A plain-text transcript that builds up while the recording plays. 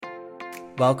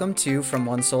Welcome to From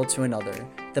One Soul to Another,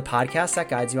 the podcast that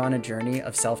guides you on a journey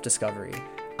of self-discovery.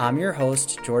 I'm your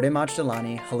host, Jordan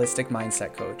Majdalani, holistic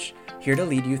mindset coach, here to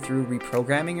lead you through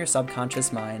reprogramming your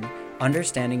subconscious mind,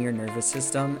 understanding your nervous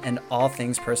system, and all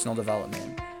things personal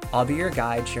development. I'll be your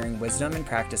guide, sharing wisdom and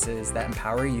practices that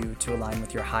empower you to align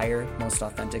with your higher, most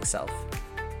authentic self.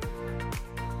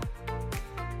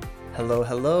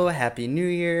 Hello, Happy New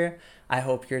Year. I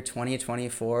hope your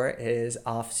 2024 is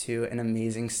off to an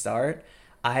amazing start.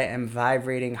 I am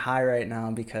vibrating high right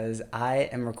now because I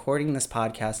am recording this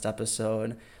podcast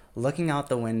episode looking out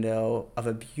the window of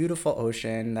a beautiful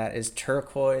ocean that is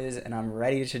turquoise, and I'm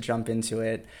ready to jump into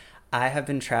it. I have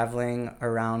been traveling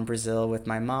around Brazil with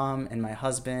my mom and my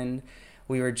husband.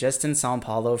 We were just in Sao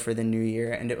Paulo for the new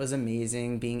year, and it was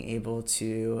amazing being able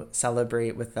to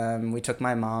celebrate with them. We took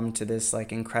my mom to this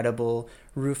incredible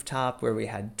rooftop where we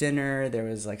had dinner. There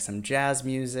was some jazz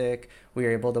music. We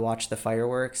were able to watch the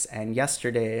fireworks. And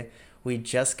yesterday, we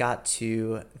just got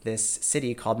to this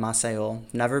city called Maceió.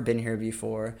 Never been here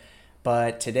before.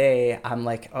 But today,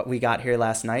 we got here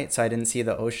last night, so I didn't see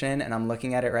the ocean, and I'm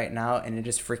looking at it right now, and it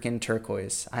is freaking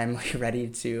turquoise. I'm ready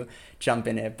to jump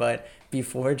in it. But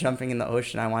before jumping in the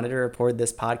ocean, I wanted to record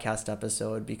this podcast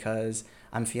episode because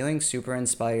I'm feeling super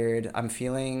inspired. I'm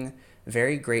feeling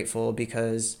very grateful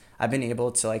because I've been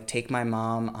able to take my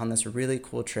mom on this really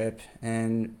cool trip,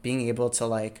 and being able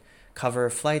to cover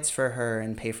flights for her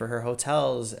and pay for her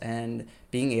hotels, and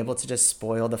being able to just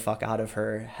spoil the fuck out of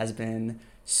her has been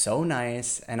so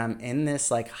nice. And I'm in this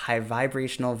high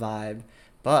vibrational vibe.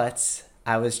 But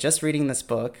I was just reading this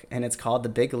book, and it's called The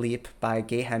Big Leap by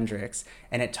Gay Hendricks,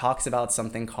 and it talks about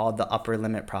something called the upper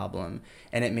limit problem.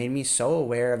 And it made me so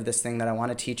aware of this thing that I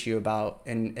want to teach you about.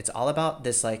 And it's all about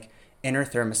this inner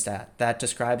thermostat that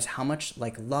describes how much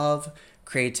love,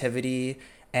 creativity,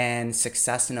 and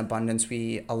success and abundance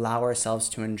we allow ourselves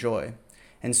to enjoy.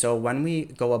 And so when we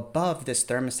go above this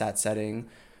thermostat setting,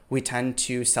 we tend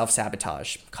to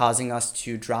self-sabotage, causing us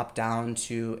to drop down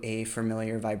to a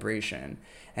familiar vibration.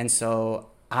 And so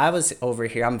I was over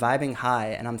here, I'm vibing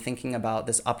high, and I'm thinking about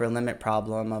this upper limit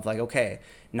problem of okay,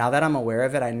 now that I'm aware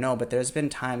of it, I know, but there's been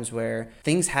times where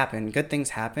things happen, good things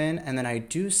happen, and then I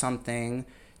do something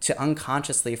to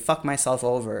unconsciously fuck myself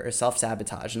over or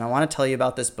self-sabotage. And I want to tell you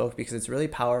about this book because it's really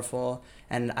powerful,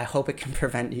 and I hope it can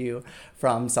prevent you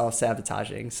from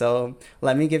self-sabotaging. So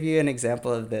let me give you an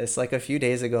example of this. A few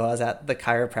days ago, I was at the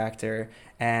chiropractor,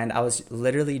 and I was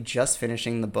literally just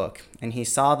finishing the book. And he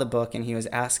saw the book, and he was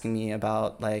asking me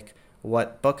about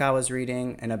what book I was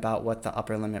reading and about what the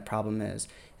upper limit problem is.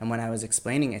 And when I was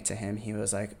explaining it to him, he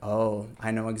was like, oh,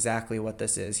 I know exactly what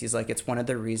this is. He's like, it's one of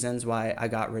the reasons why I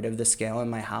got rid of the scale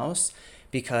in my house,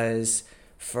 because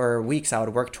for weeks I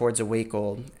would work towards a weight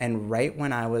goal. And right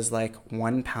when I was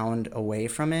 1 pound away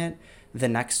from it, the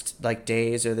next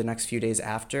days or the next few days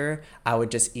after, I would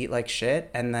just eat like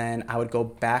shit, and then I would go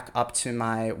back up to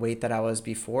my weight that I was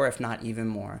before, if not even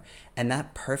more. And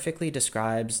that perfectly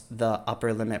describes the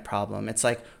upper limit problem. It's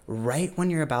right when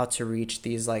you're about to reach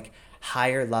these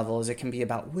higher levels, it can be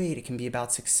about weight, it can be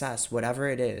about success, whatever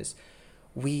it is,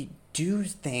 we do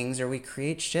things or we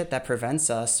create shit that prevents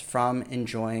us from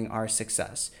enjoying our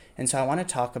success. And so I want to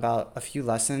talk about a few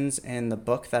lessons in the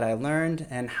book that I learned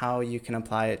and how you can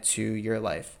apply it to your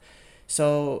life.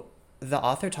 So the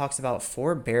author talks about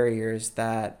 4 barriers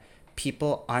that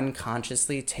people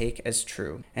unconsciously take as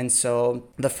true. And so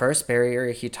the first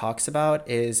barrier he talks about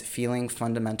is feeling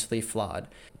fundamentally flawed.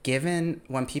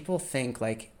 When people think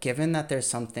given that there's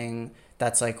something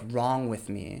that's wrong with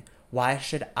me, why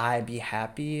should I be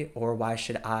happy or why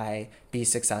should I be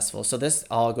successful? So this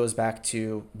all goes back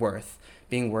to worth,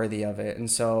 being worthy of it. And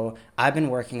so I've been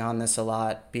working on this a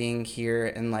lot, being here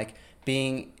and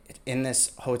being in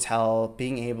this hotel,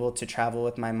 being able to travel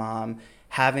with my mom,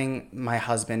 having my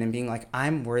husband, and being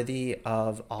I'm worthy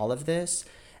of all of this.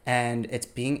 And it's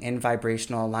being in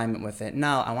vibrational alignment with it.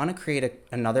 Now, I want to create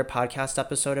another podcast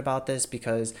episode about this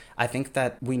because I think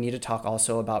that we need to talk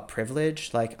also about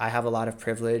privilege. I have a lot of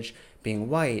privilege being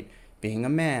white, being a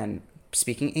man,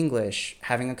 speaking English,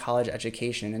 having a college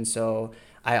education. And so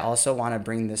I also want to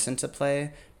bring this into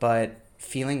play, but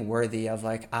feeling worthy of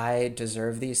I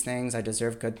deserve these things. I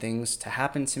deserve good things to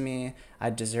happen to me.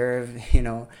 I deserve,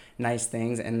 nice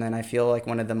things. And then I feel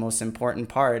one of the most important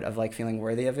part of feeling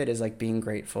worthy of it is being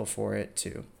grateful for it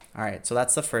too. All right, so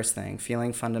that's the first thing,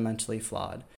 feeling fundamentally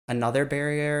flawed. Another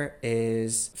barrier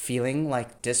is feeling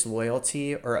like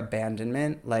disloyalty or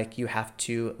abandonment, like you have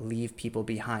to leave people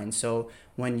behind. So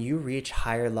when you reach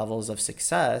higher levels of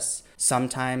success,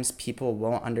 sometimes people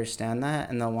won't understand that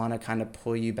and they'll want to kind of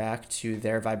pull you back to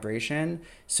their vibration.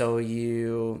 So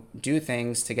you do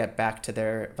things to get back to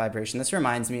their vibration. This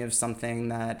reminds me of something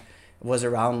that was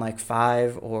around like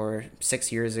 5 or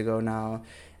 6 years ago now,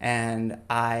 and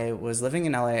I was living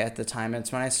in LA at the time.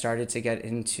 It's when I started to get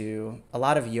into a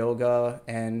lot of yoga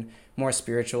and more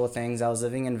spiritual things. I was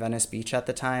living in Venice Beach at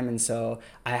the time, and so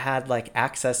I had like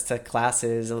access to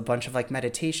classes, a bunch of like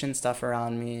meditation stuff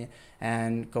around me,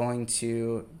 and going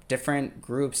to different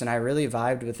groups, and I really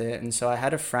vibed with it. And so I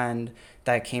had a friend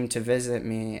that came to visit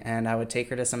me, and I would take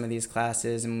her to some of these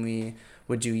classes, and we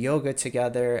would do yoga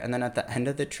together. And then at the end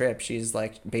of the trip, she's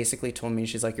like basically told me,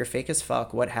 she's like, "You're fake as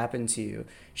fuck. What happened to you?"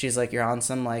 She's like, "You're on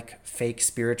some like fake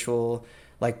spiritual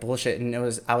like bullshit." And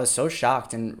I was so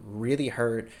shocked and really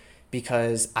hurt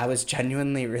because I was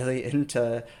genuinely really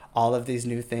into all of these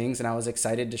new things and I was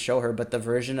excited to show her. But the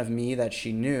version of me that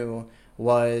she knew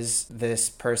was this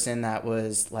person that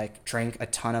was like drank a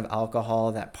ton of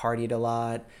alcohol, that partied a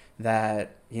lot,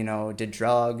 that did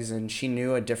drugs, and she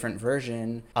knew a different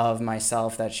version of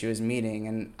myself that she was meeting.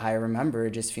 And I remember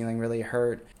just feeling really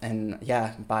hurt and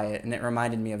by it. And it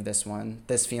reminded me of this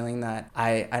feeling that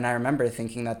I remember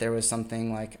thinking that there was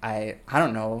something like I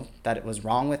don't know, that it was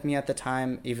wrong with me at the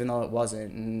time, even though it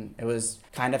wasn't. And it was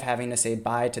kind of having to say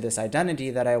bye to this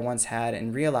identity that I once had,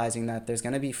 and realizing that there's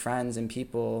going to be friends and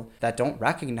people that don't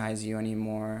recognize you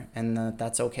anymore, and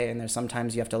that's okay. And there's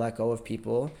sometimes you have to let go of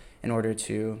people in order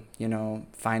to,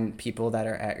 find people that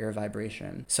are at your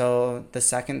vibration. So the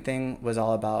second thing was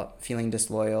all about feeling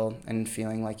disloyal and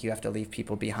feeling like you have to leave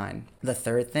people behind. The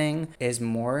third thing is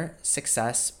more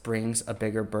success brings a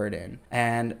bigger burden.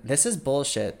 And this is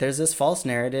bullshit. There's this false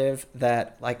narrative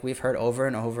that like we've heard over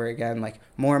and over again, like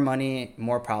more money,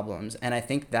 more problems. And I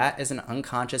think that is an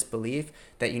unconscious belief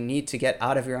that you need to get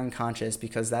out of your unconscious,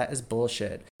 because that is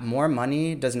bullshit. More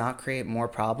money does not create more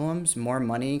problems. More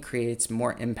money creates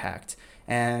more impact.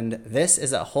 And this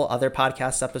is a whole other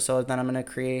podcast episode that I'm going to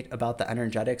create about the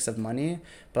energetics of money.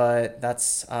 But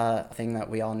that's a thing that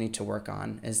we all need to work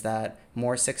on, is that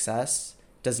more success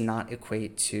does not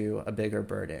equate to a bigger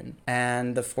burden.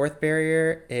 And the fourth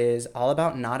barrier is all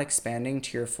about not expanding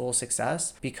to your full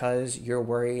success because you're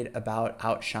worried about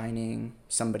outshining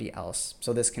somebody else.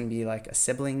 So this can be like a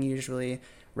sibling, usually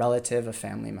relative, a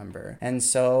family member. And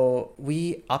so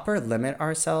we upper limit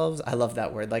ourselves. I love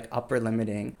that word, like upper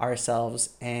limiting ourselves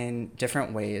in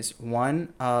different ways.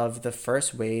 One of the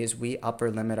first ways we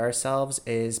upper limit ourselves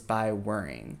is by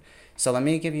worrying. So let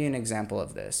me give you an example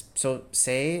of this. So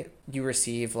say you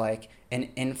receive like an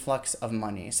influx of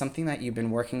money, something that you've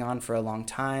been working on for a long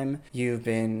time. You've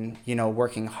been,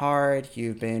 working hard.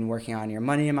 You've been working on your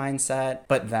money mindset,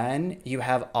 but then you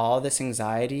have all this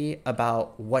anxiety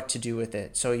about what to do with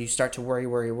it. So you start to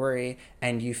worry,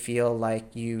 and you feel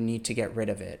like you need to get rid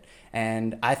of it.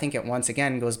 And I think it once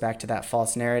again goes back to that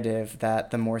false narrative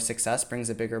that the more success brings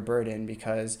a bigger burden,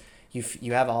 because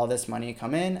you have all this money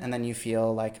come in and then you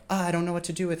feel like, I don't know what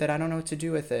to do with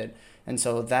it. And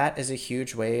so that is a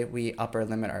huge way we upper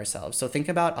limit ourselves. So think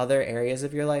about other areas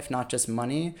of your life, not just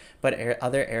money, but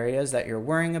other areas that you're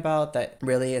worrying about, that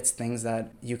really it's things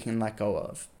that you can let go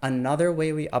of. Another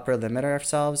way we upper limit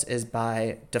ourselves is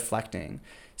by deflecting.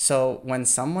 So when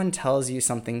someone tells you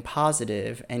something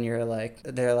positive and they're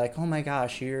like, "Oh my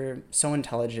gosh, you're so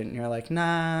intelligent." And you're like,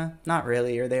 "Nah, not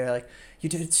really." Or they're like, "You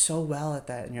did so well at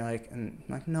that." And you're like,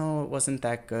 "No, it wasn't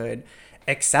that good."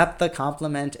 Accept the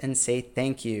compliment and say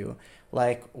thank you.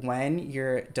 Like when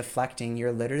you're deflecting,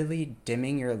 you're literally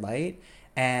dimming your light,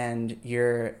 and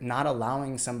you're not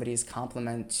allowing somebody's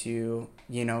compliment to,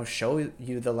 show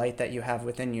you the light that you have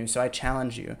within you. So I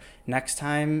challenge you, next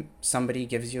time somebody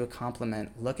gives you a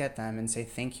compliment, look at them and say,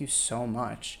 "Thank you so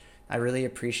much. I really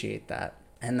appreciate that."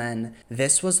 And then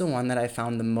this was the one that I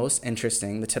found the most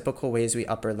interesting, the typical ways we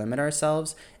upper limit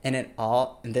ourselves. And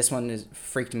this one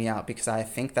freaked me out because I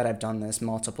think that I've done this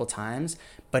multiple times,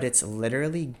 but it's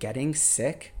literally getting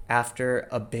sick after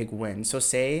a big win. So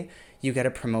say you get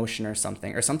a promotion or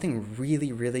something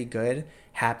really, really good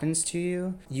happens to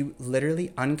you, you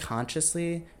literally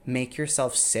unconsciously make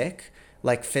yourself sick,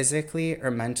 like physically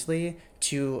or mentally,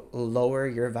 to lower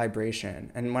your vibration.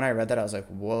 And when I read that, I was like,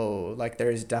 whoa, like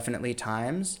there's definitely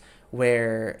times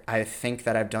where I think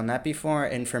that I've done that before.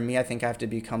 And for me, I think I have to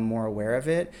become more aware of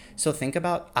it. So think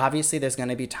about, obviously, there's going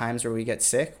to be times where we get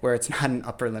sick, where it's not an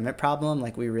upper limit problem,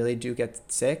 like we really do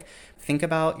get sick. Think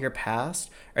about your past,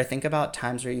 or think about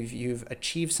times where you've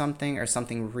achieved something or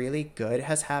something really good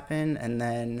has happened and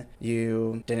then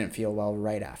you didn't feel well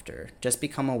right after. Just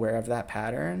become aware of that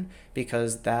pattern,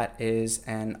 because that is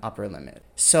an upper limit.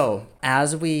 So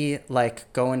as we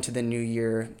go into the new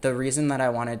year, the reason that I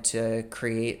wanted to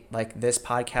create this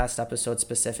podcast episode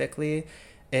specifically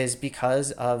is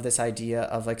because of this idea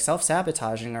of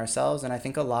self-sabotaging ourselves. And I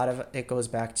think a lot of it goes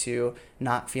back to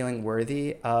not feeling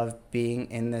worthy of being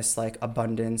in this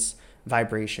abundance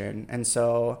vibration. And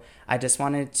so I just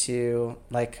wanted to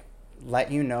let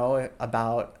you know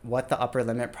about what the upper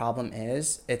limit problem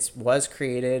is. It was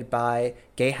created by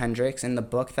Gay Hendricks, and the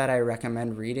book that I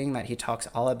recommend reading that he talks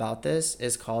all about this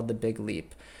is called The Big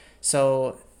Leap.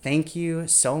 So thank you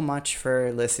so much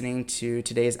for listening to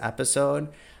today's episode.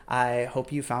 I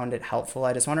hope you found it helpful.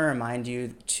 I just want to remind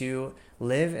you to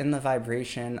live in the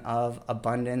vibration of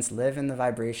abundance, live in the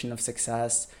vibration of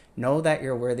success, know that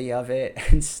you're worthy of it,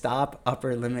 and stop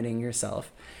upper limiting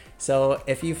yourself. So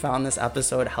if you found this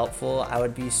episode helpful, I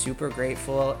would be super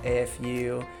grateful if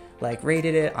you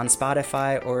rated it on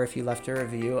Spotify, or if you left a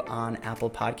review on Apple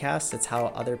Podcasts. It's how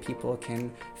other people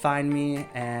can find me.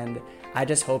 And I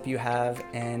just hope you have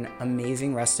an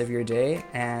amazing rest of your day,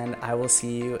 and I will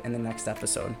see you in the next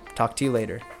episode. Talk to you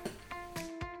later.